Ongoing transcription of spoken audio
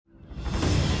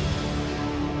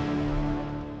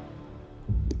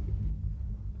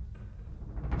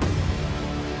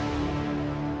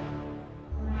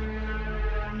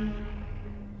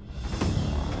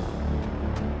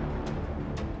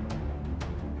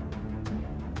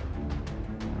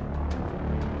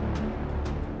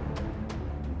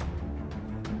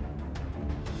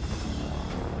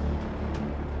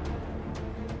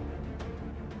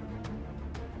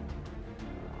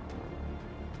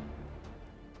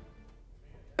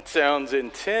Sounds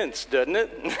intense, doesn't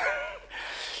it?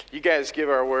 You guys give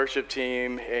our worship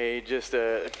team just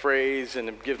a praise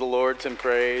and give the Lord some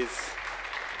praise.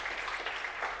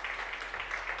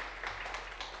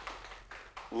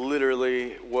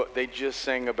 Literally, what they just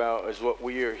sang about is what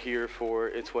we are here for.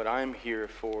 It's what I'm here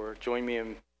for. Join me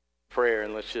in prayer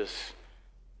and let's just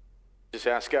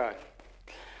ask God.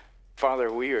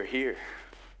 Father, we are here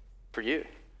for you.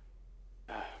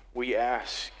 We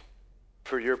ask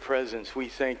for your presence. We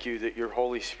thank you that your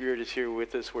Holy Spirit is here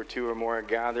with us where two or more are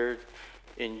gathered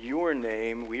in your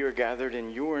name. We are gathered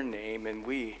in your name, and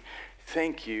we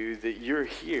thank you that you're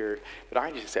here. But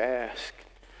I just ask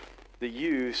that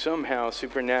you somehow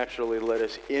supernaturally let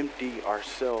us empty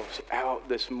ourselves out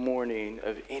this morning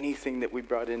of anything that we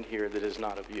brought in here that is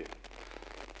not of you.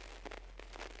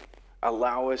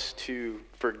 Allow us to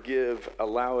forgive.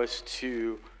 Allow us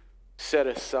to set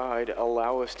aside.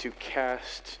 Allow us to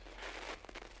cast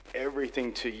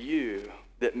everything to you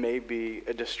that may be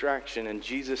a distraction. In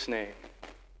Jesus' name,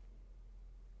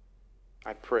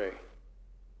 I pray.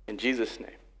 In Jesus'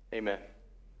 name, amen.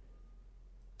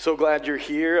 So glad you're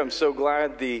here. I'm so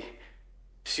glad the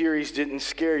series didn't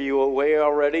scare you away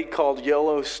already, called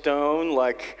Yellowstone.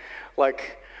 Like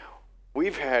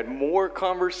we've had more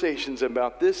conversations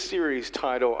about this series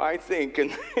title, I think,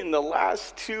 in the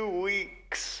last 2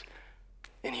 weeks.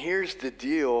 And here's the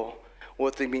deal.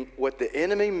 What the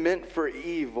enemy meant for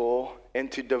evil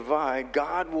and to divide,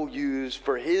 God will use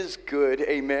for his good.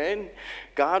 Amen?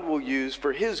 God will use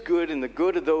for his good and the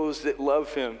good of those that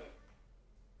love him.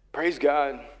 Praise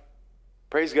God.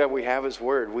 Praise God we have his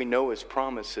word. We know his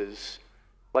promises.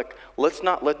 Let's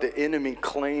not let the enemy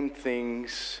claim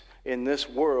things in this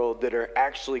world that are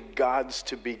actually God's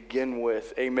to begin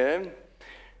with. Amen?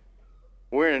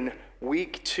 We're in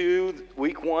week 2.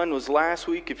 Week 1 was last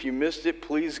week. If you missed it,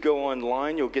 please go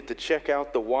online. You'll get to check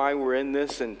out the why we're in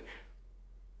this. And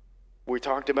we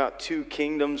talked about 2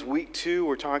 kingdoms. Week 2,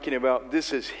 we're talking about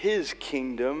this is his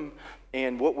kingdom.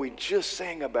 And what we just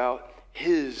sang about,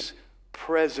 his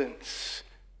presence.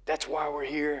 That's why we're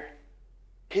here.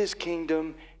 His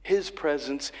kingdom, his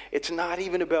presence. It's not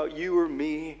even about you or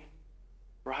me,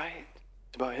 right?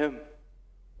 It's about him.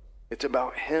 It's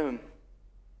about him.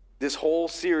 This whole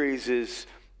series is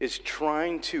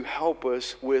trying to help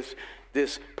us with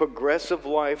this progressive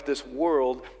life. This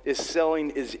world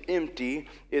is empty.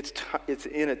 It's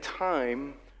in a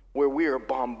time where we are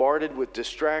bombarded with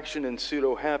distraction and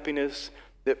pseudo happiness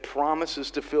that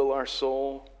promises to fill our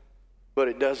soul, but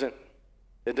it doesn't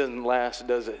last,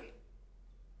 does it?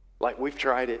 We've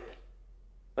tried it.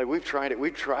 We've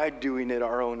tried doing it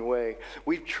our own way.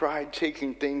 We've tried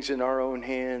taking things in our own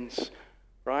hands.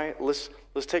 Right? Let's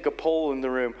take a poll in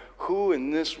the room. Who in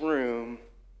this room,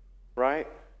 right,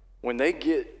 when they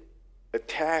get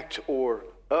attacked or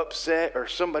upset or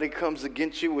somebody comes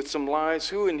against you with some lies,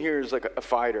 who in here is like a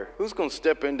fighter? Who's going to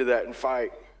step into that and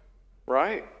fight?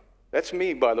 Right? That's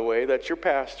me, by the way. That's your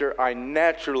pastor. I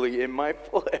naturally, in my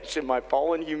flesh, in my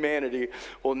fallen humanity,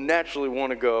 will naturally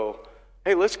want to go,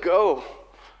 hey, let's go.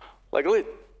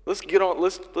 Let's get on.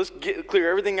 Let's clear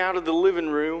everything out of the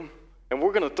living room. And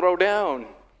we're going to throw down.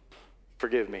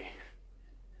 Forgive me.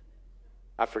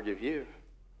 I forgive you.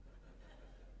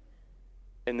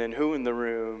 And then who in the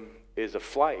room is a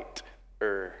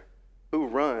fighter? Who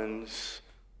runs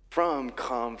from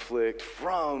conflict,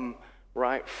 from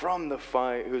the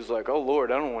fight, who's like, oh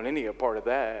Lord, I don't want any part of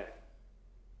that.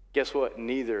 Guess what?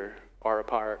 Neither are a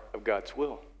part of God's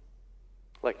will.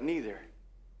 Neither.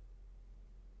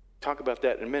 Talk about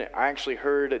that in a minute. I actually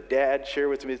heard a dad share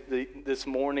with me this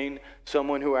morning,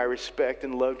 someone who I respect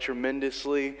and love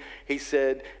tremendously. He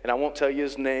said, and I won't tell you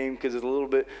his name because it's a little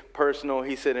bit personal.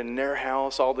 He said in their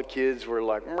house, all the kids were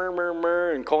like, murr, murr,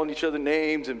 murr, and calling each other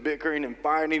names and bickering and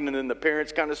fighting. And then the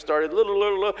parents kind of started,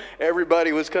 little.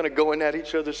 Everybody was kind of going at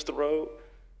each other's throat.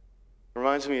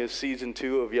 Reminds me of season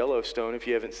 2 of Yellowstone, if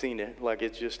you haven't seen it,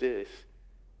 it just is.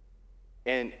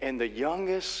 And the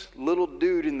youngest little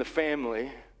dude in the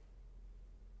family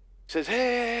says,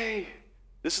 hey,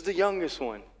 this is the youngest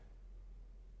one.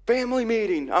 Family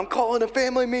meeting. I'm calling a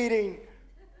family meeting.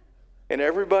 And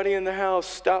everybody in the house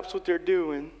stops what they're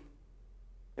doing.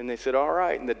 And they said, all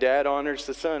right. And the dad honors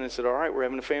the son and said, all right, we're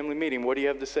having a family meeting. What do you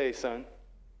have to say, son?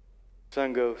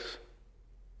 Son goes,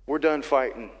 we're done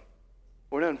fighting.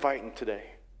 We're done fighting today.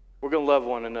 We're going to love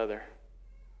one another.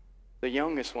 The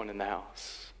youngest one in the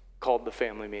house called the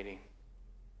family meeting.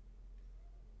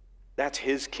 That's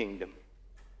his kingdom.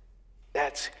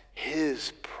 That's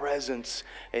his presence.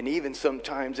 And even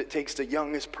sometimes it takes the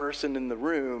youngest person in the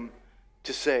room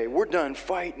to say, we're done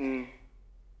fighting.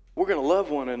 We're going to love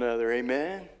one another.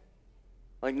 Amen?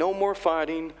 Like no more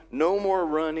fighting, no more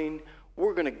running.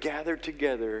 We're going to gather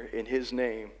together in his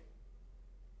name.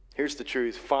 Here's the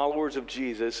truth. Followers of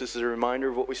Jesus, this is a reminder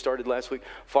of what we started last week.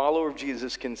 Follower of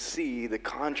Jesus can see the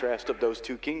contrast of those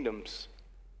two kingdoms.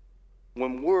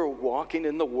 When we're walking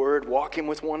in the Word, walking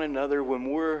with one another,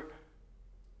 when we're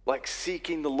like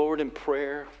seeking the Lord in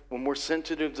prayer, when we're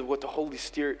sensitive to what the Holy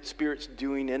Spirit's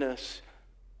doing in us,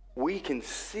 we can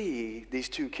see these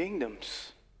two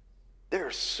kingdoms.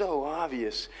 They're so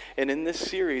obvious. And in this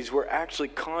series, we're actually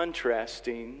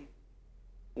contrasting.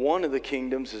 One of the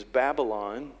kingdoms is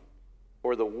Babylon,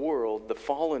 or the world, the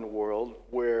fallen world,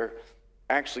 where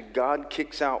actually God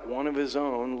kicks out one of his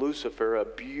own, Lucifer, a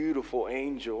beautiful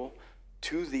angel,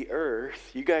 to the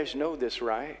earth. You guys know this,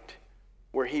 right?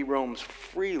 Where he roams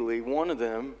freely. One of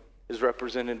them is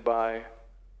represented by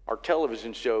our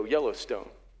television show, Yellowstone.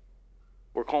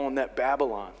 We're calling that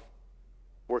Babylon.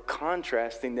 We're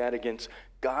contrasting that against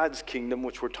God's kingdom,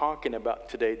 which we're talking about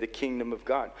today, the kingdom of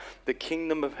God, the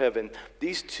kingdom of heaven.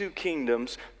 These two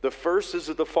kingdoms, the first is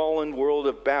the fallen world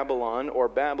of Babylon, or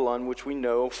Babylon, which we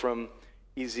know from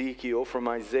Ezekiel, from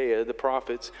Isaiah, the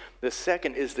prophets. The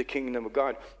second is the kingdom of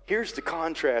God. Here's the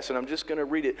contrast, and I'm just going to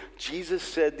read it. Jesus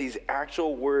said these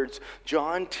actual words,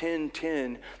 John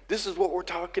 10:10. This is what we're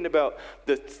talking about.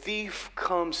 The thief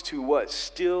comes to what?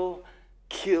 Steal,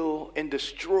 kill, and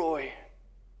destroy.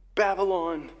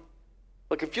 Babylon.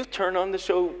 Look, if you turn on the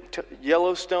show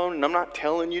Yellowstone, and I'm not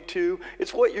telling you to,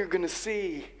 it's what you're going to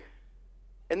see.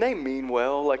 And they mean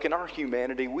well. Like in our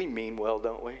humanity, we mean well,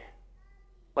 don't we?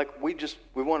 Like we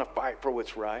want to fight for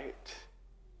what's right.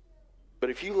 But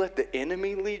if you let the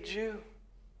enemy lead you,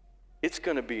 it's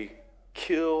going to be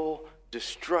kill,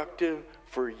 destructive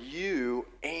for you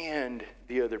and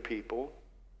the other people.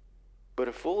 But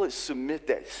if we'll submit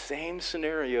that same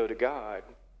scenario to God,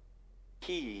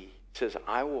 he says,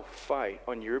 I will fight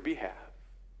on your behalf.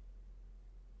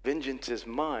 Vengeance is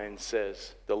mine,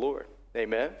 says the Lord.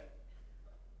 Amen?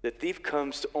 The thief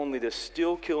comes only to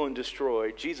steal, kill, and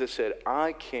destroy. Jesus said,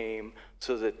 I came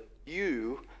so that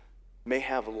you may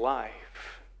have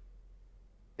life.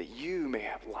 That you may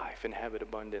have life and have it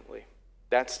abundantly.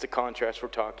 That's the contrast we're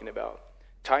talking about.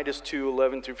 Titus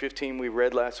 2:11-15 we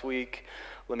read last week.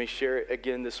 Let me share it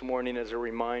again this morning as a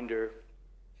reminder.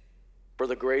 For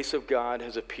the grace of God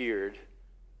has appeared,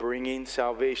 bringing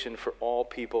salvation for all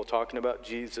people, talking about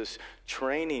Jesus,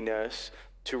 training us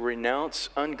to renounce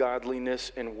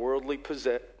ungodliness and worldly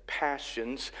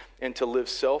passions and to live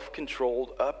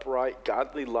self-controlled, upright,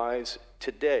 godly lives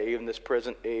today in this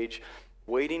present age,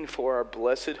 waiting for our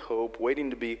blessed hope,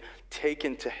 waiting to be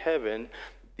taken to heaven,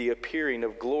 the appearing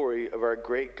of glory of our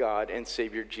great God and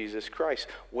Savior Jesus Christ,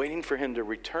 waiting for him to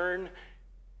return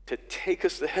to take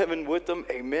us to heaven with him.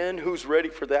 Amen. Who's ready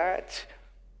for that?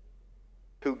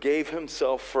 Who gave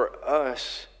himself for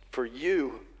us, for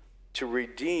you, to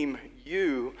redeem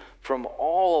you from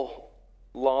all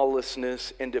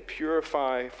lawlessness and to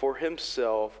purify for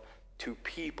himself to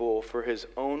people for his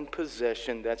own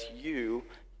possession. That's you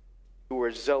who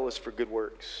are zealous for good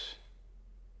works.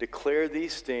 Declare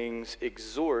these things,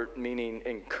 exhort, meaning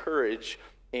encourage,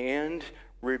 and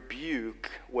rebuke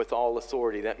with all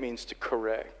authority. That means to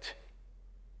correct.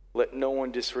 Let no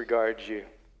one disregard you.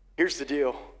 Here's the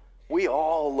deal. We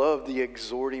all love the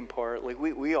exhorting part. Like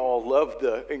we all love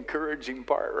the encouraging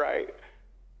part, right?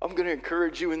 I'm going to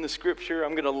encourage you in the scripture.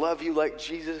 I'm going to love you like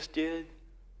Jesus did.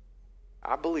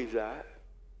 I believe that.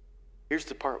 Here's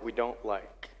the part we don't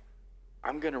like.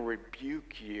 I'm going to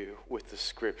rebuke you with the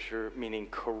scripture, meaning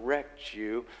correct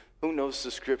you. Who knows the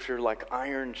scripture like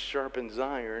iron sharpens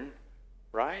iron?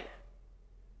 Right?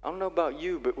 I don't know about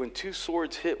you, but when two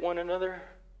swords hit one another,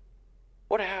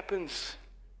 what happens?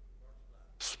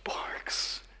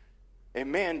 Sparks. And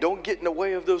man, don't get in the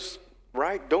way of those,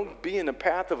 right? Don't be in the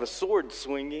path of a sword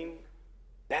swinging.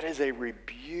 That is a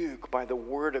rebuke by the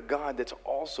word of God that's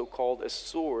also called a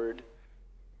sword.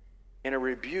 And a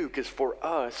rebuke is for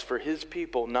us, for his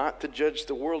people, not to judge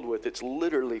the world with. It's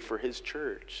literally for his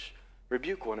church.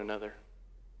 Rebuke one another.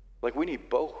 Like we need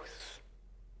both.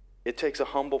 It takes a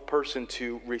humble person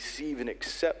to receive and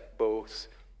accept both.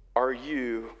 Are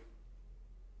you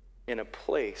in a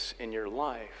place in your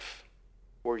life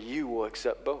where you will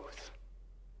accept both?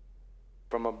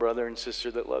 From a brother and sister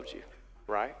that loves you,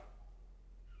 right?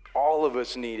 All of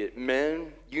us need it.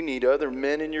 Men, you need other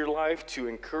men in your life to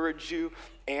encourage you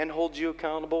and hold you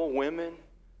accountable. Women,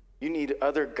 you need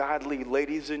other godly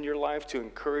ladies in your life to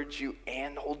encourage you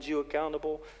and hold you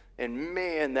accountable. And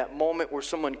man, that moment where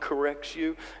someone corrects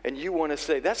you and you want to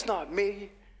say, that's not me.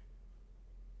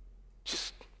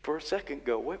 Just for a second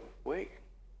go, wait.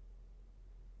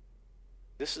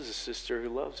 This is a sister who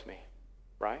loves me.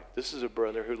 right? This is a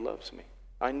brother who loves me.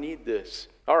 I need this.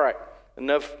 All right,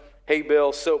 enough hay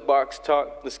bale soapbox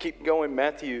talk. Let's keep going.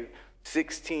 Matthew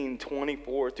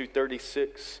 16:24 through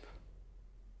 36.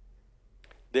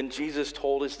 Then Jesus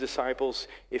told his disciples,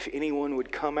 if anyone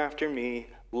would come after me,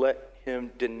 let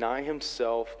him deny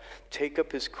himself, take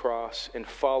up his cross, and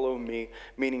follow me,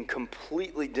 meaning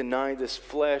completely deny this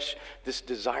flesh, this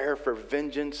desire for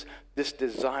vengeance, this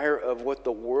desire of what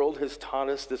the world has taught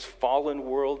us, this fallen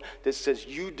world that says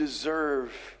you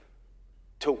deserve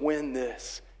to win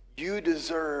this. You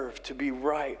deserve to be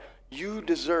right. You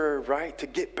deserve, right, to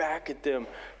get back at them.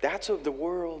 That's of the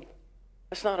world.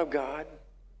 That's not of God.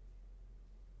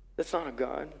 That's not of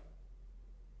God.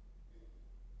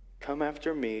 Come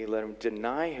after me, let him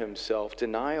deny himself,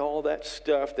 deny all that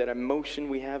stuff, that emotion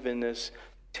we have in this.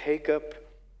 Take up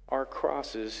our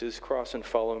crosses, his cross, and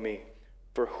follow me.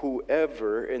 For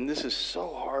whoever, and this is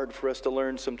so hard for us to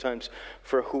learn sometimes,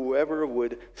 for whoever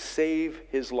would save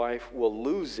his life will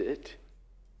lose it,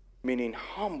 meaning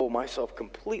humble myself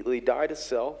completely, die to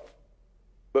self.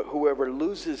 But whoever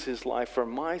loses his life for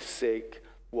my sake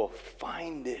will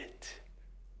find it.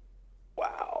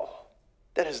 Wow.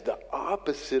 That is the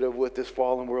opposite of what this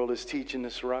fallen world is teaching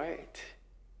us, right?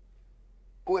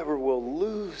 Whoever will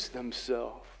lose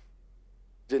themselves,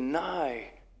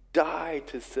 deny, die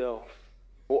to self,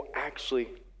 will actually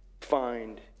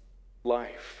find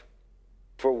life.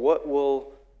 For what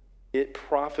will it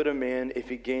profit a man if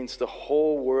he gains the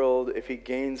whole world, if he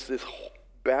gains this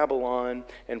Babylon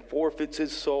and forfeits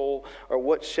his soul? Or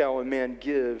what shall a man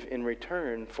give in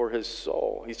return for his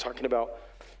soul? He's talking about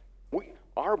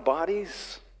our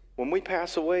bodies. When we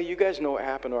pass away, you guys know what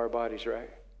happened to our bodies, right?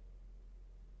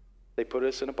 They put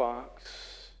us in a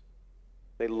box.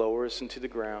 They lower us into the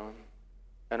ground.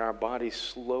 And our bodies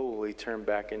slowly turn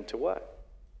back into what?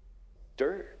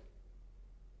 Dirt.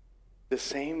 The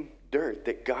same dirt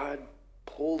that God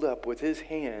pulled up with his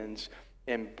hands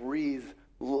and breathed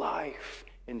life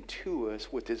into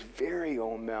us with his very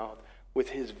own mouth, with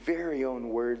his very own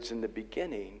words in the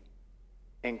beginning,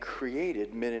 and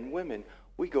created men and women.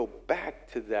 We go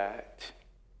back to that.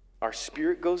 Our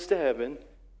spirit goes to heaven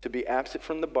to be absent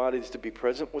from the bodies, to be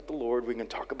present with the Lord. We can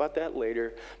talk about that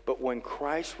later. But when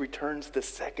Christ returns the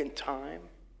second time,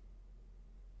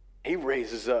 he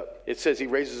raises up. It says he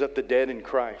raises up the dead in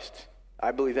Christ.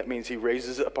 I believe that means he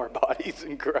raises up our bodies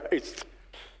in Christ.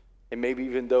 And maybe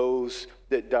even those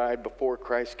that died before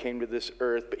Christ came to this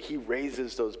earth, but he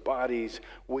raises those bodies.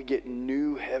 We get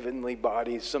new heavenly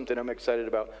bodies, something I'm excited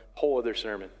about. Whole other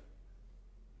sermon.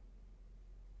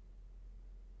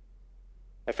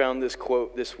 I found this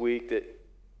quote this week that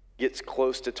gets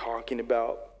close to talking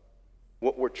about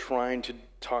what we're trying to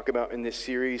talk about in this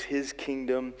series, his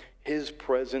kingdom, his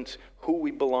presence, who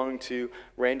we belong to.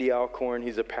 Randy Alcorn,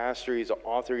 he's a pastor, he's an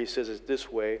author. He says it this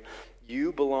way: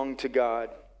 you belong to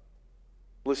God.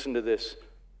 Listen to this.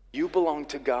 You belong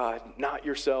to God, not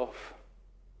yourself.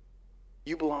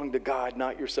 You belong to God,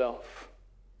 not yourself.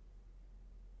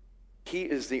 He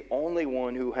is the only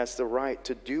one who has the right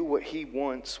to do what he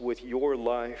wants with your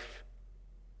life.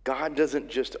 God doesn't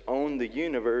just own the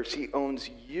universe, he owns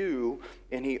you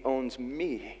and he owns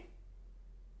me.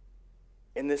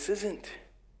 And this isn't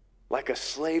like a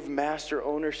slave master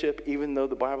ownership, even though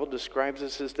the Bible describes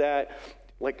us as that.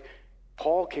 Like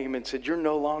Paul came and said, you're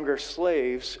no longer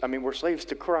slaves. I mean, we're slaves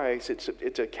to Christ. It's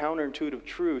a counterintuitive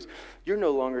truth. You're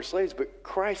no longer slaves, but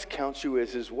Christ counts you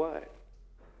as his what?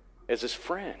 As his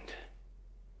friend.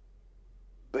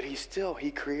 But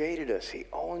he created us. He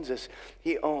owns us.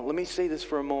 Let me say this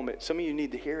for a moment. Some of you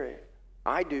need to hear it.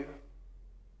 I do.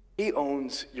 He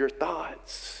owns your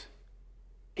thoughts.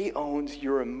 He owns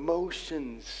your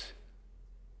emotions.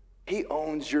 He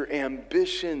owns your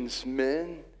ambitions,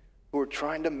 men who are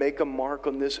trying to make a mark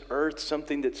on this earth,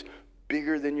 something that's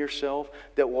bigger than yourself,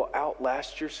 that will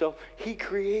outlast yourself. He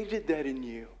created that in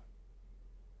you.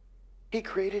 He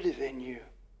created it in you.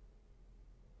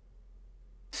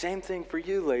 Same thing for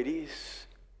you, ladies.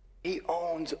 He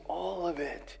owns all of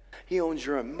it. He owns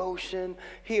your emotion.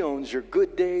 He owns your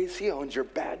good days. He owns your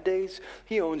bad days.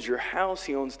 He owns your house.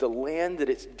 He owns the land that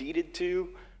it's deeded to,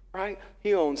 right?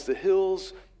 He owns the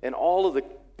hills and all of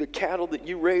the cattle that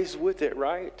you raise with it,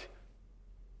 right?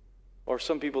 Or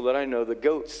some people that I know, the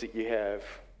goats that you have.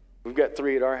 We've got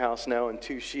 3 at our house now and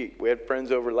 2 sheep. We had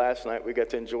friends over last night. We got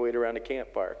to enjoy it around a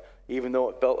campfire, even though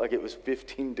it felt like it was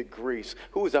 15 degrees.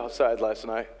 Who was outside last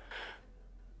night?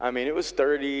 I mean, it was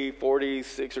 30,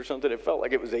 46 or something. It felt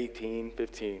like it was 18,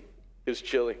 15. It was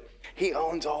chilly. He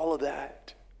owns all of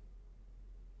that.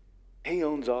 He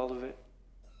owns all of it.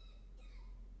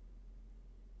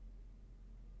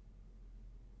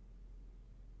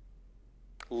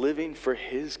 living for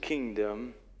his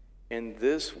kingdom in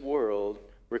this world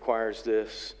requires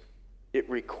this. It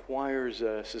requires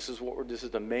us, this is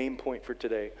the main point for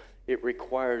today. It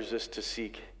requires us to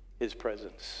seek his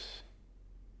presence.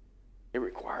 It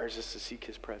requires us to seek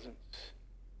his presence.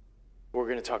 We're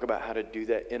going to talk about how to do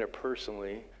that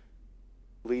interpersonally,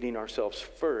 leading ourselves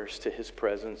first to his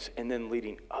presence and then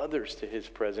leading others to his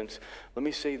presence. Let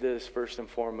me say this first and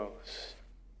foremost.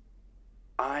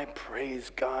 I praise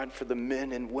God for the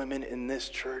men and women in this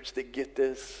church that get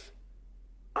this.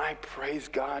 I praise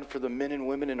God for the men and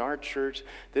women in our church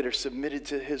that are submitted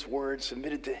to his word,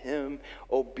 submitted to him,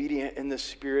 obedient in the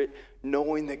spirit,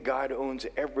 knowing that God owns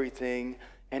everything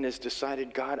and has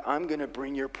decided, God, I'm going to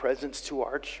bring your presence to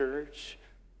our church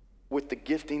with the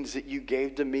giftings that you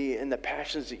gave to me and the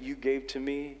passions that you gave to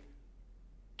me.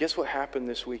 Guess what happened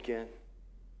this weekend?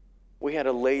 We had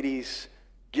a ladies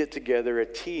get together, a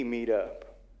tea meetup,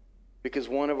 because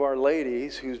one of our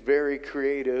ladies who's very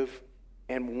creative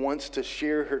and wants to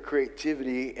share her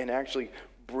creativity and actually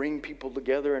bring people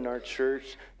together in our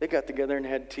church, they got together and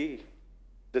had tea.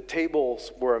 The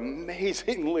tables were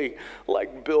amazingly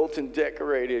built and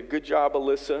decorated. Good job,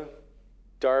 Alyssa.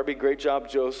 Darby, great job,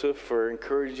 Joseph, for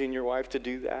encouraging your wife to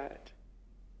do that.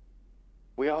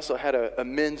 We also had a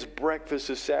men's breakfast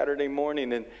this Saturday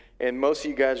morning, and most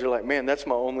of you guys are like, man, that's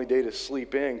my only day to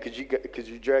sleep in because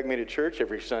you drag me to church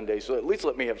every Sunday, so at least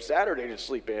let me have Saturday to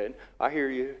sleep in. I hear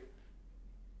you.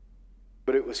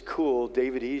 But it was cool.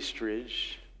 David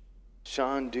Eastridge,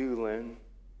 Sean Doolin,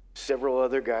 several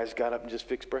other guys got up and just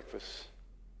fixed breakfast.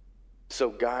 So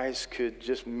guys could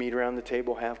just meet around the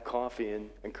table, have coffee,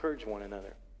 and encourage one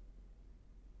another.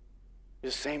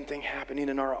 The same thing happening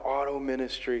in our auto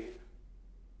ministry.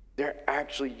 They're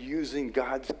actually using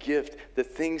God's gift, the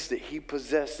things that he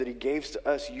possessed, that he gave to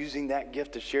us, using that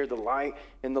gift to share the light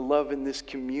and the love in this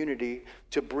community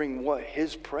to bring what?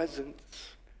 His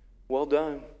presence. Well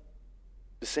done.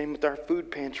 The same with our food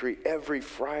pantry every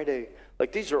Friday.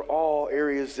 These are all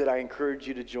areas that I encourage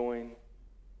you to join.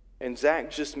 And Zach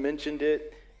just mentioned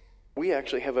it. We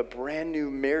actually have a brand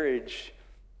new marriage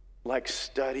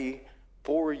study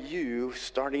for you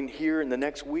starting here in the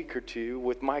next week or two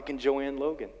with Mike and Joanne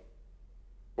Logan.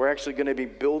 We're actually going to be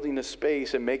building a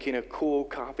space and making a cool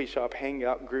coffee shop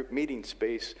hangout group meeting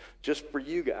space just for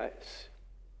you guys.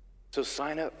 So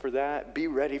sign up for that. Be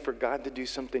ready for God to do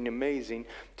something amazing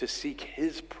to seek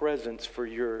his presence for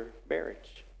your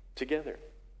marriage together.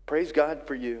 Praise God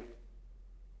for you.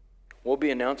 We'll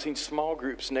be announcing small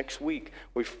groups next week.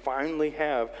 We finally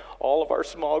have all of our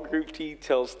small group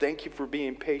details. Thank you for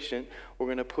being patient. We're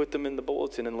going to put them in the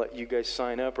bulletin and let you guys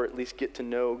sign up or at least get to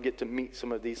meet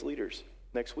some of these leaders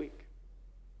next week.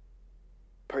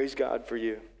 Praise God for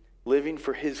you. Living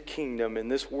for his kingdom in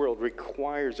this world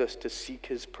requires us to seek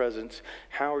his presence.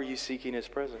 How are you seeking his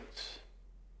presence?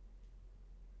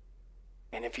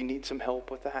 And if you need some help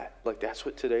with that, that's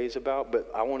what today's about, but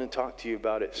I want to talk to you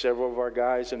about it. Several of our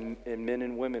guys and men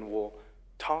and women will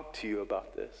talk to you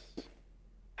about this.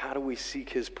 How do we seek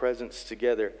his presence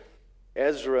together?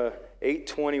 Ezra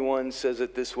 8:21 says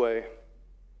it this way.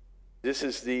 This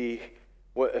is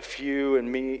what a few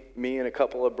and me and a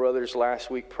couple of brothers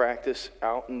last week practiced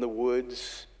out in the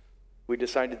woods. We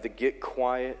decided to get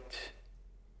quiet,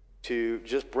 to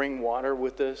just bring water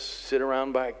with us, sit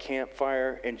around by a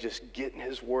campfire, and just get in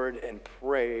his word and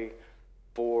pray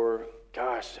for,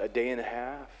 a day and a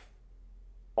half,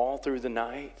 all through the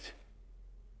night.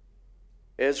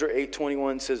 Ezra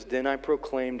 8:21 says, then I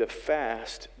proclaimed a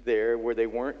fast there where they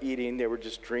weren't eating, they were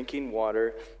just drinking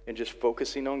water and just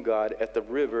focusing on God at the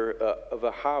river of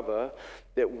Ahava,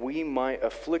 that we might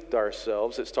afflict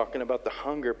ourselves. It's talking about the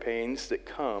hunger pains that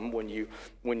come when you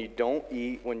don't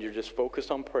eat, when you're just focused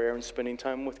on prayer and spending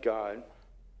time with God,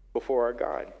 before our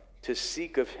God, to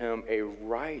seek of him a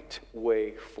right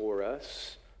way for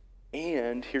us.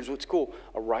 And here's what's cool,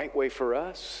 a right way for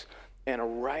us and a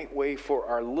right way for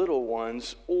our little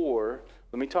ones. Or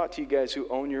let me talk to you guys who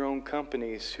own your own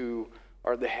companies, who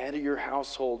are the head of your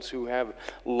households, who have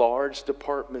large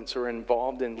departments or are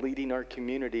involved in leading our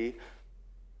community.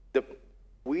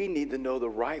 We need to know the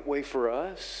right way for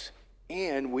us,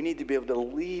 and we need to be able to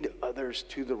lead others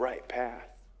to the right path.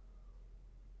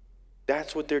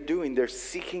 That's what they're doing. They're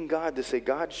seeking God to say,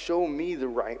 God, show me the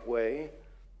right way.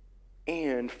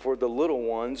 And for the little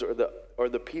ones or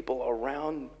the people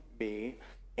around me,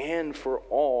 and for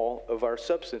all of our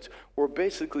substance, we're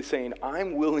basically saying,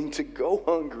 I'm willing to go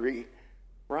hungry,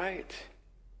 right?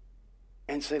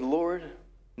 And say, Lord,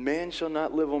 man shall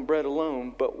not live on bread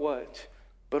alone, but what?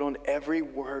 But on every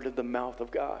word of the mouth of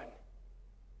God.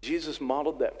 Jesus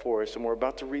modeled that for us, and we're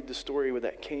about to read the story where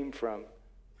that came from.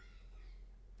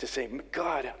 to say,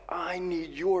 God, I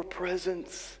need your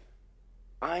presence.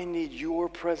 I need your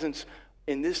presence.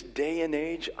 In this day and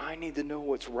age, I need to know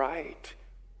what's right.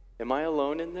 Am I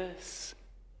alone in this?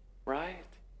 Right?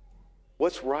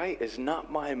 What's right is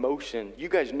not my emotion. You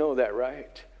guys know that,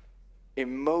 right?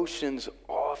 Emotions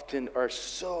often are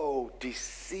so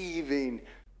deceiving.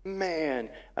 Man,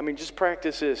 I mean, just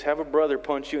practice this. Have a brother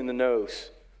punch you in the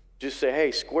nose. Just say,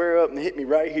 hey, square up and hit me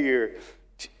right here.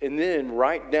 And then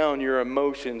write down your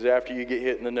emotions after you get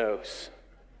hit in the nose.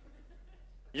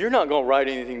 You're not going to write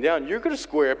anything down. You're going to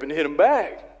square up and hit them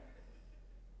back.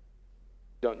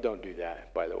 Don't do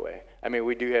that, by the way. I mean,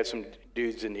 we do have some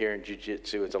dudes in here in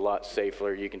jiu-jitsu. It's a lot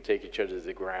safer. You can take each other to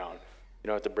the ground. You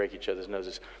don't have to break each other's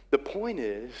noses. The point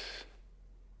is,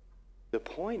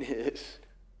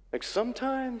 like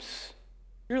sometimes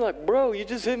you're like, bro, you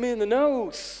just hit me in the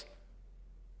nose.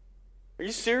 Are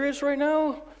you serious right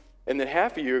now? And then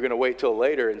half of you are going to wait till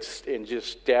later and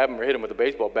just stab him or hit him with a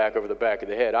baseball bat over the back of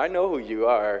the head. I know who you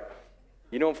are.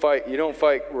 You don't fight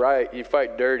right. You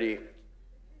fight dirty.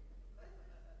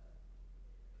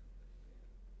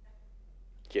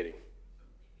 Kidding.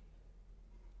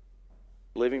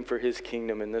 Living for his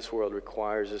kingdom in this world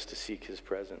requires us to seek his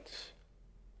presence.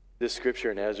 This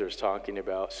scripture in Ezra is talking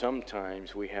about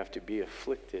sometimes we have to be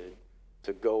afflicted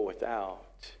to go without,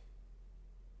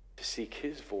 to seek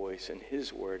his voice and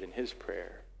his word and his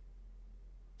prayer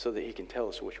so that he can tell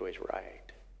us which way is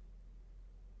right.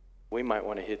 We might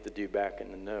want to hit the dude back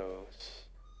in the nose.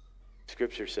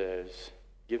 Scripture says,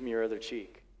 give him your other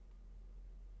cheek.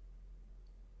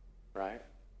 Right?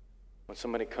 When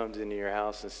somebody comes into your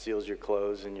house and steals your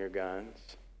clothes and your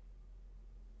guns,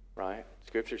 right?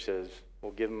 Scripture says,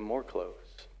 well, give him more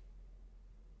clothes,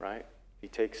 right? He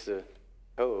takes the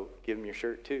coat, give him your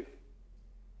shirt too.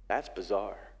 That's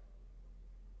bizarre.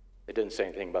 It doesn't say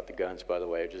anything about the guns, by the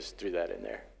way. I just threw that in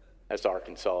there. That's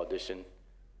Arkansas edition.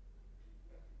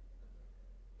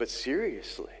 But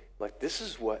seriously, like this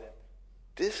is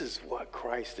what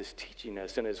Christ is teaching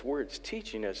us, and his word's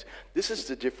teaching us. This is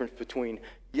the difference between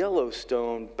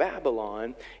Yellowstone,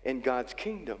 Babylon, and God's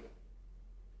kingdom.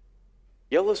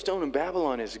 Yellowstone and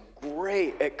Babylon is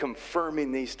great at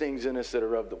confirming these things in us that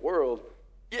are of the world.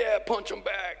 Yeah, punch them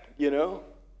back, you know?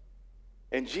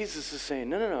 And Jesus is saying,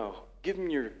 no, give him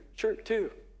your shirt too.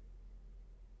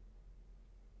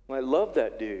 Well, I love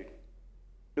that dude.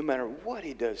 No matter what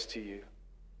he does to you,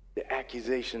 the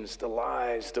accusations, the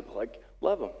lies,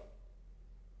 love him.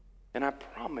 And I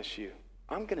promise you,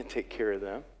 I'm going to take care of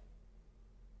them.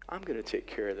 I'm going to take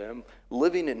care of them.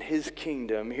 Living in his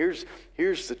kingdom, here's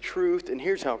the truth, and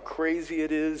here's how crazy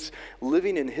it is.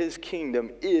 Living in his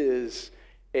kingdom is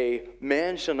a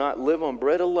man shall not live on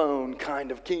bread alone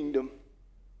kind of kingdom.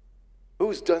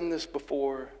 Who's done this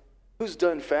before? Who's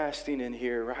done fasting in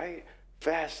here, right?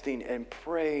 Fasting and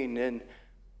praying. And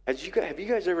have you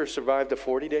guys ever survived a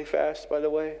 40-day fast, by the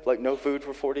way? Like no food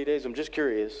for 40 days? I'm just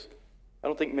curious. I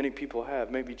don't think many people have.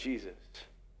 Maybe Jesus.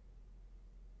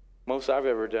 Most I've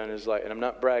ever done is and I'm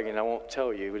not bragging, I won't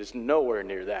tell you, but it's nowhere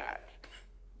near that.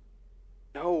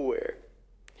 Nowhere.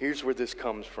 Here's where this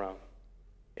comes from.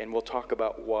 And we'll talk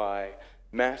about why.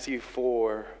 Matthew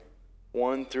 4,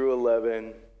 1 through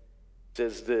 11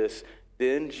 says this,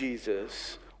 then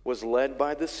Jesus was led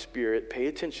by the Spirit, pay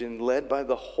attention, led by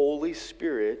the Holy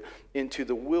Spirit into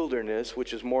the wilderness,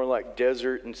 which is more like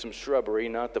desert and some shrubbery,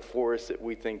 not the forest that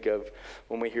we think of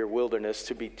when we hear wilderness,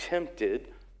 to be tempted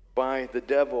by the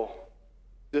devil.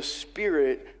 The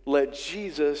Spirit led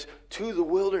Jesus to the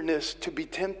wilderness to be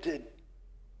tempted.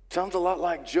 Sounds a lot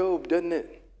like Job, doesn't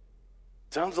it?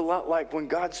 Sounds a lot like when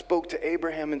God spoke to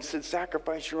Abraham and said,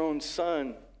 sacrifice your own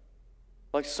son.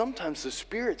 Like sometimes the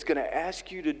Spirit's going to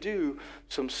ask you to do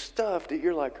some stuff that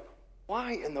you're like,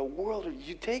 why in the world are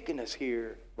you taking us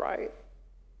here, right?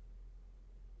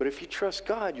 But if you trust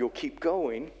God, you'll keep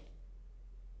going.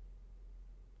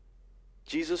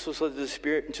 Jesus was led to the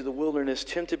Spirit into the wilderness,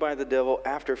 tempted by the devil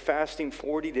after fasting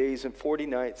 40 days and 40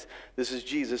 nights. This is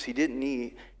Jesus. He didn't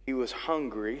eat. He was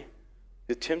hungry.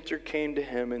 The tempter came to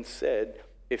him and said,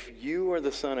 if you are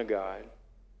the Son of God,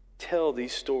 tell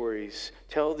these stories,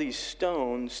 tell these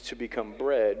stones to become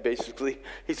bread. Basically,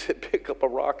 he said, pick up a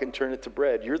rock and turn it to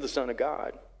bread. You're the Son of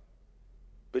God.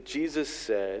 But Jesus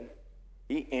said,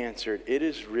 he answered, it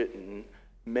is written,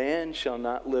 man shall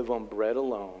not live on bread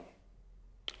alone,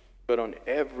 but on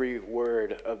every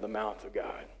word of the mouth of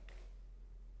God.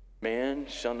 Man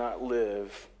shall not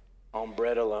live on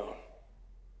bread alone,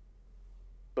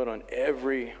 but on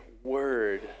every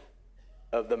word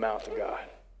of the mouth of God.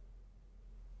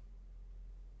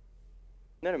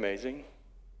 Isn't that amazing?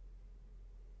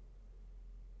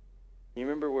 You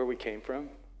remember where we came from?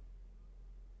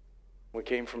 We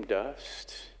came from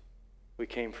dust. We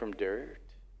came from dirt.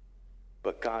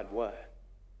 But God what?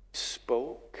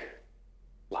 Spoke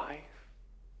life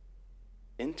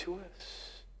into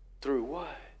us. Through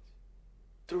what?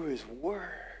 Through his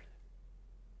word.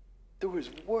 Through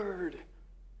his word.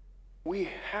 We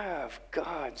have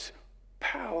God's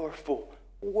powerful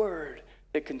word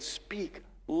that can speak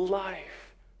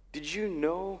life. Did you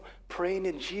know praying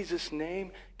in Jesus'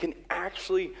 name can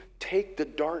actually take the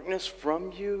darkness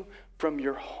from you, from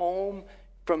your home,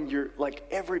 from your, like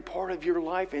every part of your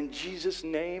life in Jesus'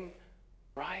 name,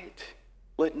 right?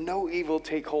 Let no evil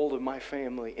take hold of my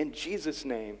family in Jesus'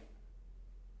 name.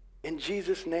 In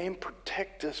Jesus' name,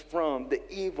 protect us from the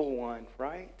evil one,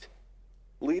 right?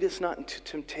 Lead us not into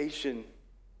temptation.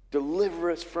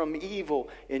 Deliver us from evil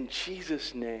in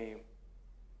Jesus' name.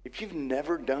 If you've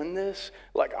never done this,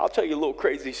 like I'll tell you a little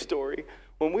crazy story.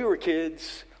 When we were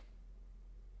kids,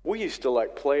 we used to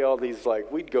play all these,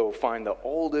 we'd go find the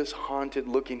oldest haunted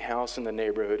looking house in the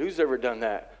neighborhood. Who's ever done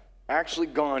that? Actually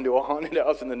gone to a haunted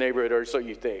house in the neighborhood, or so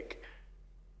you think.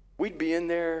 We'd be in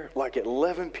there at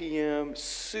 11 p.m.,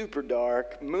 super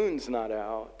dark, moon's not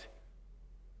out.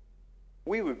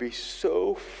 We would be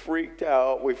so freaked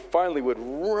out, we finally would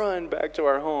run back to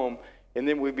our home, and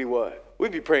then we'd be what?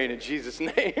 We'd be praying in Jesus'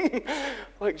 name.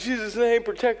 Jesus' name,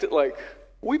 protect it.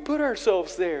 We put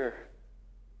ourselves there.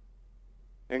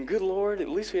 And good Lord, at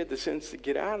least we had the sense to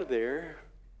get out of there.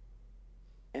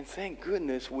 And thank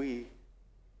goodness we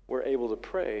were able to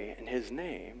pray in his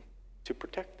name to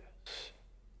protect us.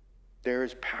 There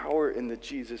is power in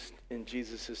Jesus'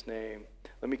 name.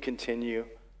 Let me continue.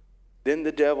 Then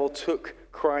the devil took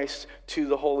Christ to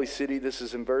the holy city. This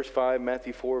is in verse 5,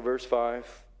 Matthew 4, verse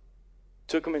 5.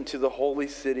 Took him into the holy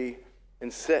city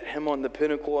and set him on the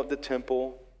pinnacle of the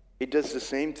temple. He does the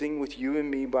same thing with you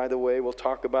and me, by the way. We'll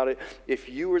talk about it. If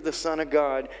you were the Son of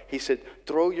God, he said,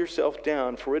 throw yourself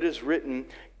down, for it is written,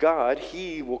 God,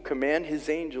 he will command his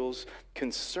angels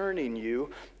concerning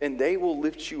you, and they will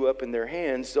lift you up in their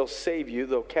hands. They'll save you,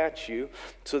 they'll catch you,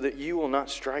 so that you will not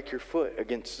strike your foot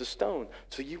against the stone,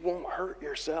 so you won't hurt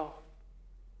yourself.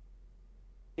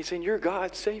 He's saying, you're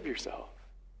God, save yourself.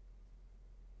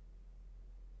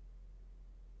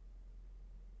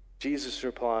 Jesus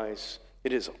replies,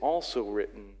 it is also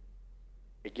written.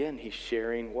 Again, he's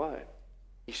sharing what?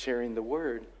 He's sharing the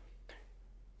word.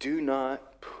 Do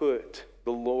not put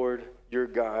the Lord your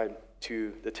God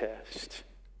to the test.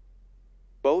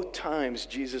 Both times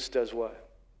Jesus does what?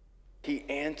 He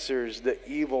answers the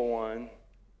evil one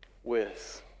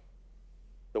with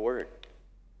the word.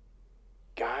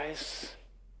 Guys,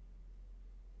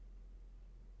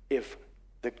 if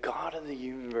the God of the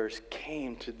universe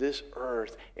came to this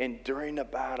earth, and during the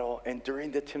battle and during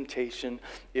the temptation,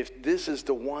 if this is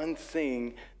the one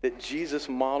thing that Jesus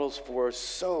models for us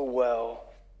so well,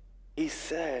 he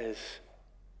says,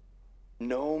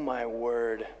 know my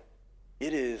word.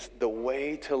 It is the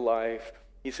way to life.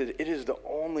 He said, it is the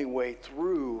only way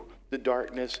through the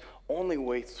darkness, only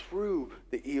way through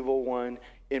the evil one.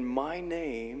 In my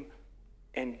name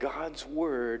and God's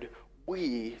word,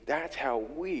 that's how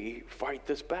we fight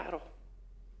this battle.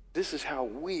 This is how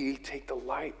we take the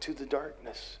light to the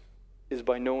darkness, is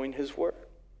by knowing his word.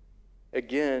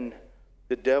 Again,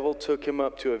 the devil took him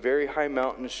up to a very high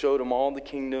mountain, showed him all the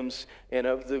kingdoms and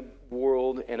of the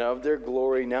world and of their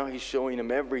glory. Now he's showing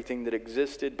him everything that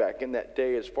existed back in that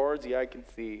day as far as the eye can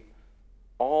see.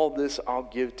 All this I'll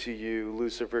give to you,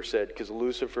 Lucifer said, because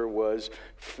Lucifer was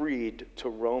freed to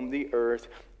roam the earth.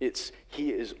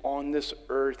 He is on this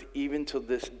earth even to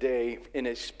this day in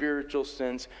a spiritual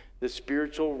sense, the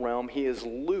spiritual realm. He is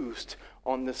loosed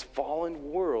on this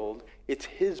fallen world. It's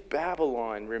his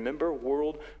Babylon. Remember,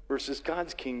 world versus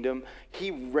God's kingdom. He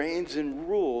reigns and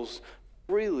rules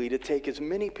freely to take as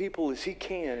many people as he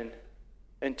can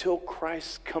until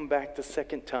Christ come back the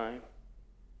second time.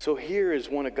 So here is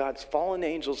one of God's fallen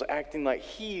angels acting like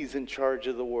he's in charge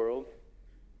of the world.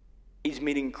 He's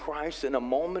meeting Christ in a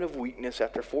moment of weakness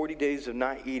after 40 days of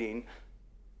not eating.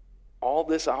 All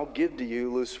this I'll give to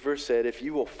you, Lucifer said, if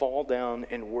you will fall down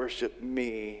and worship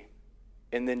me.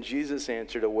 And then Jesus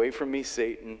answered, away from me,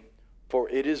 Satan, for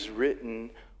it is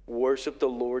written, worship the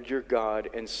Lord your God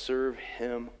and serve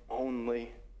him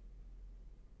only.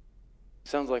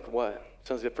 Sounds like what?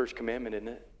 Sounds like the first commandment, isn't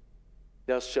it?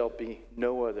 Thou shalt be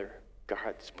no other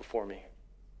gods before me.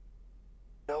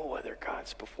 No other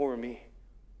gods before me.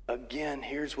 Again,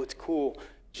 here's what's cool.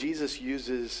 Jesus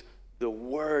uses the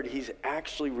word. He's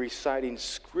actually reciting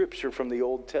scripture from the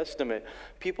Old Testament.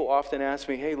 People often ask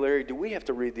me, hey, Larry, do we have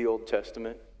to read the Old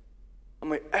Testament? I'm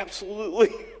like,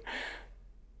 absolutely.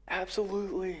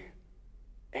 Absolutely.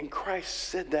 And Christ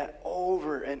said that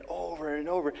over and over and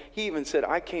over. He even said,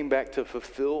 I came back to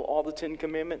fulfill all the 10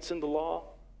 commandments in the law.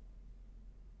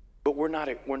 But we're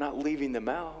not leaving them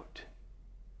out.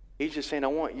 He's just saying, I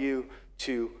want you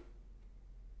to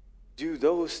do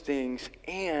those things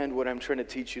and what I'm trying to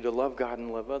teach you, to love God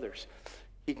and love others.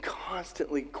 He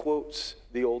constantly quotes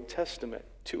the Old Testament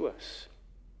to us.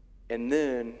 And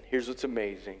then, here's what's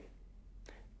amazing.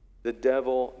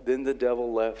 Then the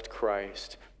devil left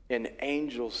Christ, and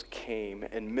angels came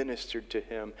and ministered to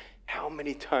him. How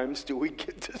many times do we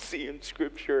get to see in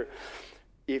Scripture?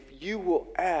 If you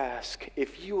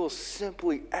will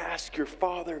simply ask your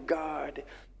Father God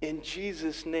in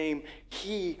Jesus' name,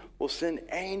 he will send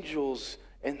angels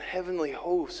and heavenly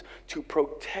hosts to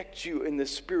protect you in the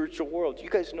spiritual world. You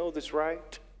guys know this,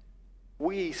 right?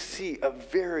 We see a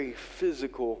very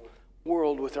physical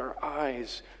world with our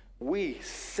eyes. We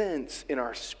sense in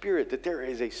our spirit that there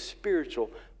is a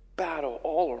spiritual battle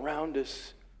all around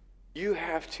us. You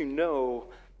have to know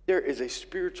there is a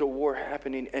spiritual war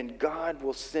happening, and God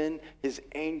will send his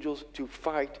angels to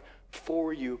fight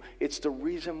for you. It's the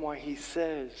reason why he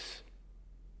says,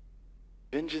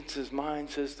 vengeance is mine,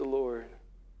 says the Lord.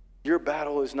 Your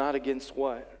battle is not against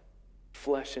what?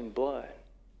 Flesh and blood.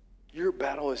 Your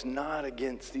battle is not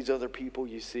against these other people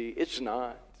you see. It's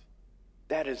not.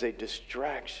 That is a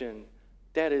distraction.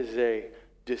 That is a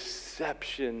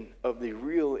deception of the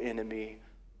real enemy.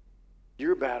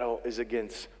 Your battle is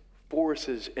against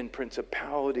forces and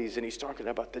principalities, and he's talking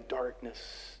about the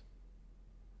darkness.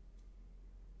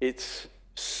 It's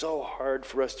so hard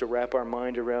for us to wrap our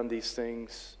mind around these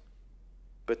things.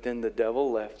 But then the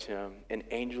devil left him, and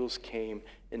angels came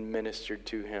and ministered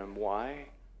to him. Why?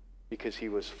 Because he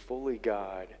was fully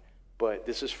God. But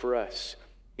this is for us.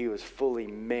 He was fully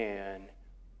man,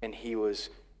 and he was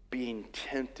being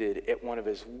tempted at one of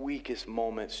his weakest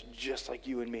moments, just like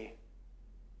you and me.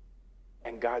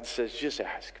 And God says, just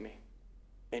ask me.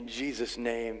 In Jesus'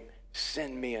 name,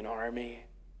 send me an army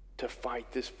to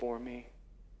fight this for me.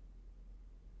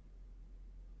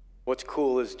 What's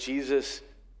cool is Jesus'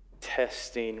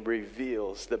 testing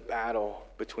reveals the battle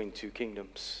between two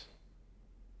kingdoms.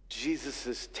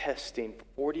 Jesus' testing for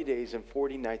 40 days and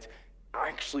 40 nights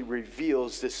actually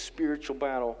reveals this spiritual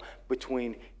battle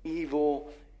between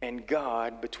evil and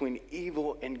God, between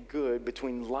evil and good,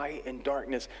 between light and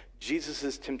darkness.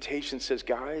 Jesus' temptation says,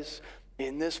 guys,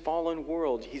 in this fallen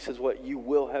world, he says what? You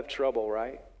will have trouble,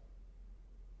 right?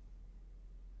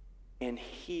 And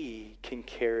he can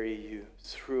carry you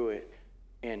through it.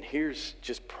 And here's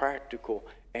just practical,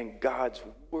 and God's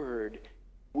word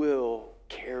will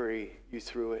carry you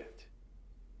through it.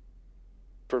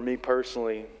 For me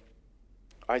personally,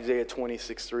 Isaiah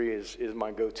 26:3 is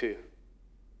my go-to.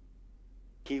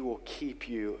 He will keep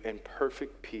you in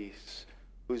perfect peace,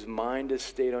 whose mind is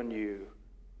stayed on you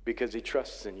because he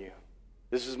trusts in you.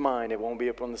 This is mine. It won't be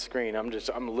up on the screen. I'm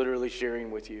literally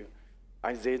sharing with you.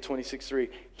 Isaiah 26:3.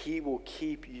 He will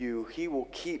keep you. He will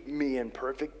keep me in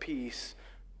perfect peace,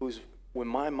 when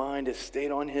my mind is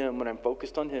stayed on him, when I'm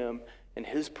focused on him and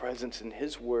his presence and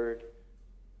his word.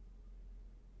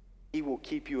 He will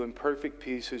keep you in perfect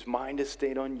peace, whose mind is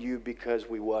stayed on you because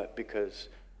we what? Because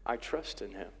I trust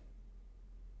in him.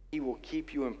 He will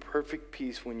keep you in perfect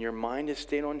peace when your mind is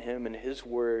stayed on him and his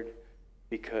word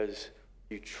because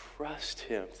you trust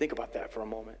him. Think about that for a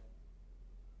moment.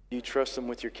 Do you trust him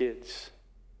with your kids?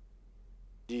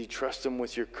 Do you trust him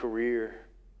with your career?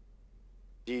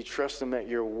 Do you trust him at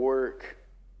your work?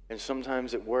 And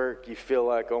sometimes at work you feel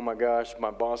like, oh my gosh,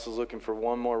 my boss is looking for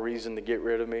one more reason to get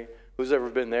rid of me. Who's ever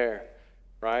been there,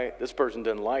 right? This person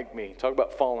doesn't like me. Talk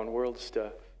about fallen world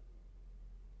stuff.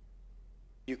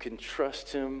 You can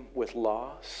trust him with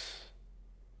loss.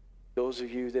 Those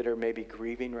of you that are maybe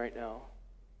grieving right now,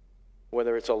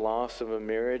 whether it's a loss of a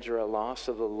marriage or a loss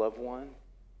of a loved one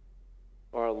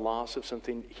or a loss of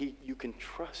something, you can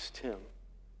trust him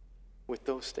with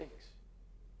those things.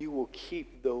 You will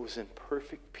keep those in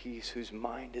perfect peace whose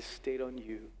mind is stayed on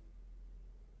you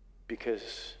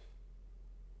because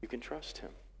you can trust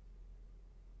him.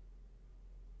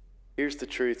 Here's the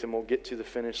truth, and we'll get to the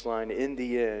finish line. In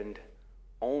the end,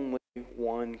 only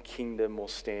one kingdom will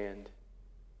stand.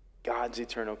 God's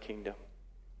eternal kingdom.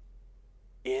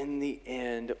 In the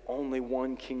end, only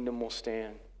one kingdom will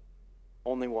stand.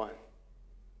 Only one.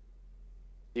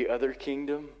 The other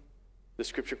kingdom, the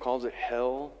scripture calls it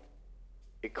hell.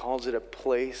 It calls it a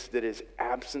place that is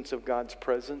absence of God's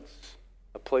presence,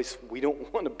 a place we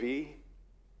don't want to be.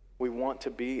 We want to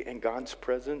be in God's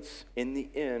presence. In the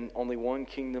end, only one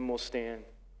kingdom will stand.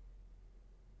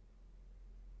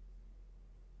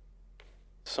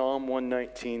 Psalm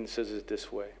 119 says it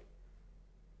this way.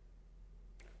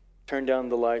 Turn down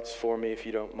the lights for me if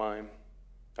you don't mind.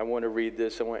 I want to read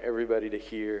this. I want everybody to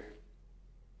hear.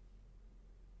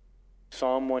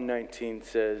 Psalm 119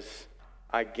 says,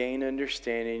 I gain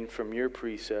understanding from your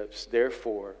precepts.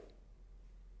 Therefore,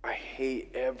 I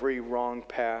hate every wrong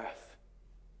path.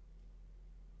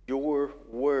 Your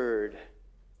word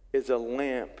is a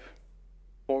lamp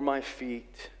for my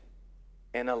feet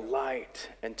and a light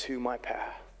unto my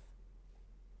path.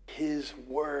 His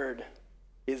word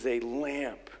is a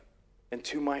lamp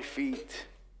unto my feet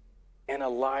and a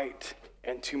light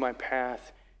unto my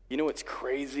path. You know what's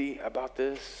crazy about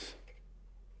this?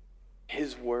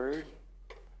 His word,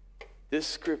 this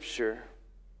scripture,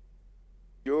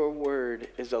 your word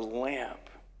is a lamp.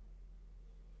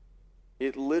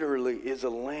 It literally is a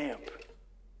lamp.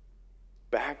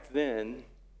 Back then,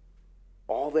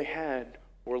 all they had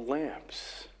were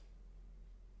lamps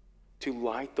to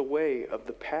light the way of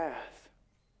the path.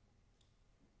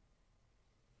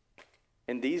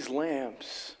 And these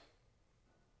lamps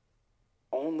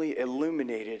only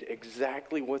illuminated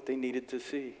exactly what they needed to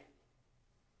see.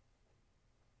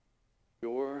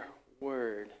 Your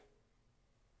word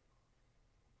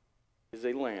is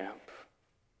a lamp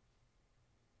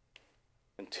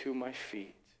unto my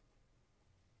feet.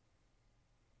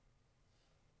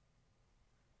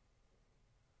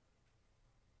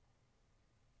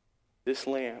 This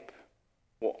lamp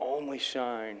will only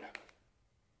shine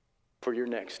for your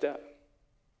next step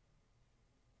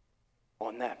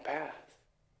on that path.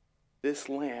 This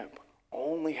lamp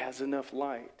only has enough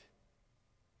light,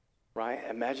 right?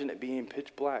 Imagine it being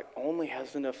pitch black. Only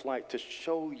has enough light to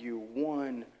show you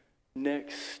one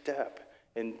next step.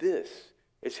 And this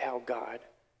is how God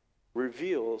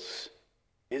reveals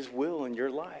his will in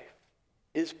your life,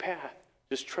 his path.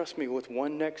 Just trust me with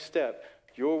one next step.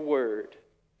 Your word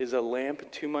is a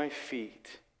lamp to my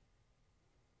feet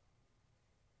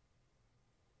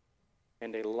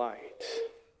and a light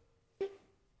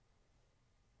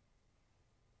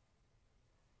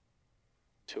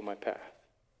to my path.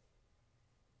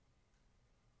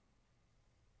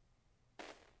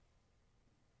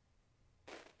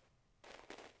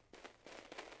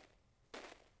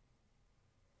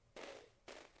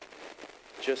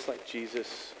 Just like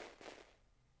Jesus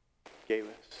gave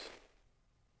us.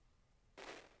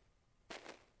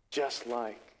 Just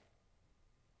like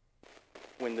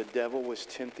when the devil was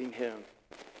tempting him,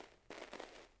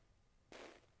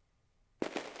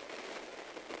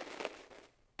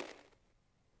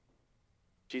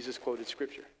 Jesus quoted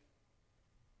scripture.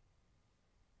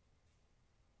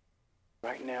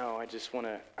 Right now, I just want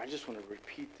to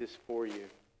repeat this for you.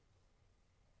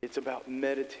 It's about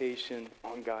meditation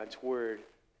on God's word.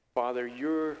 Father,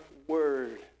 your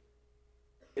word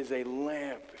is a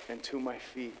lamp unto my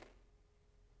feet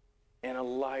and a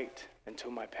light unto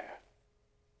my path.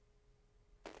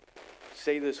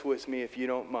 Say this with me if you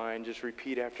don't mind. Just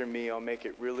repeat after me. I'll make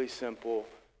it really simple.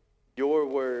 Your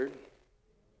word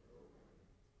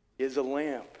is a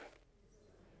lamp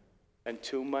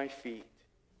unto my feet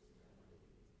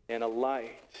and a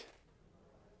light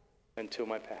unto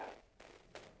my path.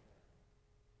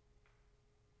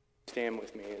 Stand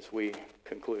with me as we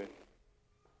conclude. I'm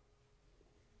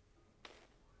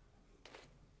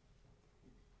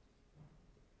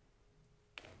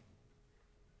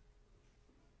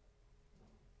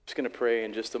just going to pray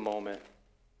in just a moment.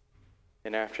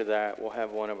 And after that, we'll have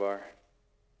one of our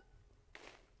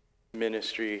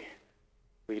ministry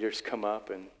leaders come up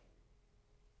and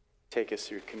take us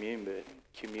through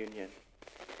communion.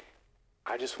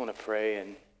 I just want to pray,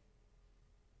 and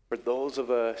for those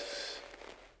of us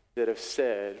that have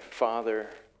said, Father,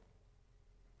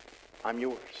 I'm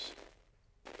yours.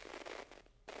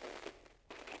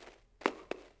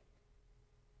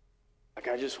 Like,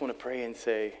 I just want to pray and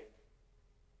say,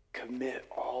 commit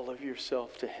all of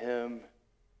yourself to him.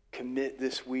 Commit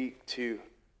this week to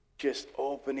just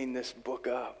opening this book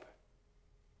up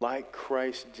like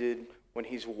Christ did when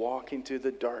he's walking through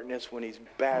the darkness, when he's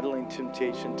battling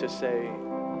temptation, to say,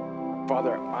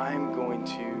 Father, I'm going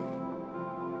to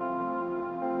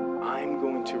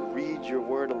read your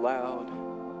word aloud.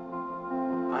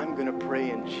 I'm going to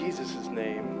pray in Jesus'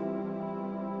 name.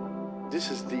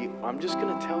 I'm just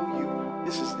going to tell you,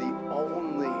 this is the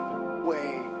only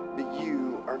way that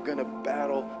you are going to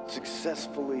battle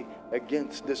successfully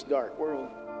against this dark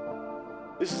world.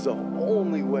 This is the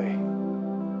only way.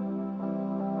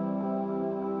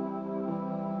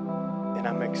 And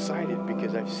I'm excited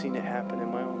because I've seen it happen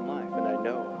in my own life, and I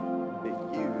know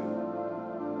that you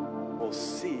will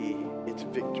see its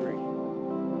victory.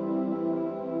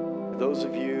 For those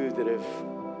of you that have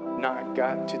not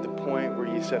got to the point where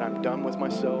you said, I'm done with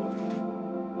myself,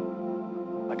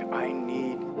 like, I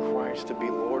need Christ to be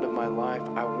Lord of my life.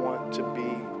 I want to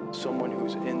be someone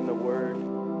who's in the Word.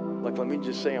 Like, let me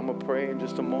just say, I'm going to pray in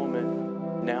just a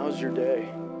moment. Now's your day.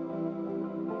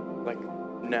 Like,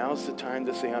 now's the time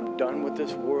to say, I'm done with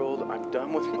this world. I'm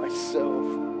done with myself.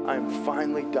 I'm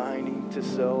finally dying to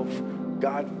self.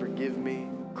 God, forgive me.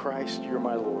 Christ, you're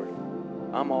my Lord.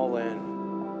 I'm all in.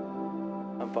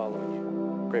 I'm following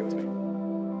you. Pray with me.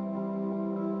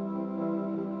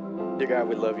 Dear God,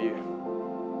 we love you.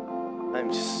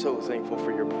 I'm so thankful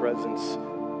for your presence.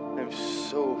 I'm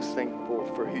so thankful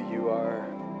for who you are.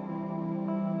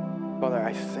 Father,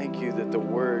 I thank you that the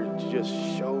Word just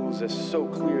shows us so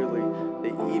clearly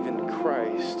that even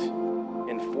Christ,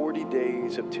 in 40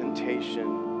 days of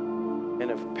temptation and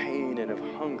of pain and of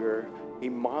hunger, he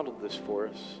modeled this for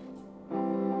us.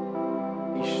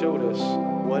 He showed us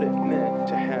what it meant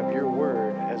to have your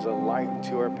Word as a light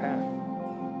to our path,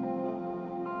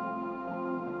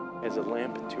 as a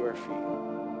lamp to our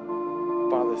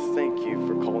feet. Father, thank you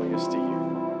for calling us to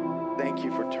you. Thank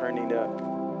you for turning up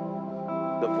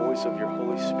the voice of your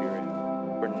Holy Spirit,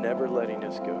 for never letting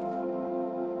us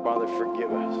go. Father,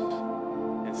 forgive us,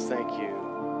 and thank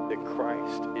you that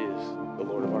Christ is the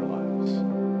Lord of our lives.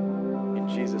 In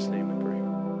Jesus' name we pray.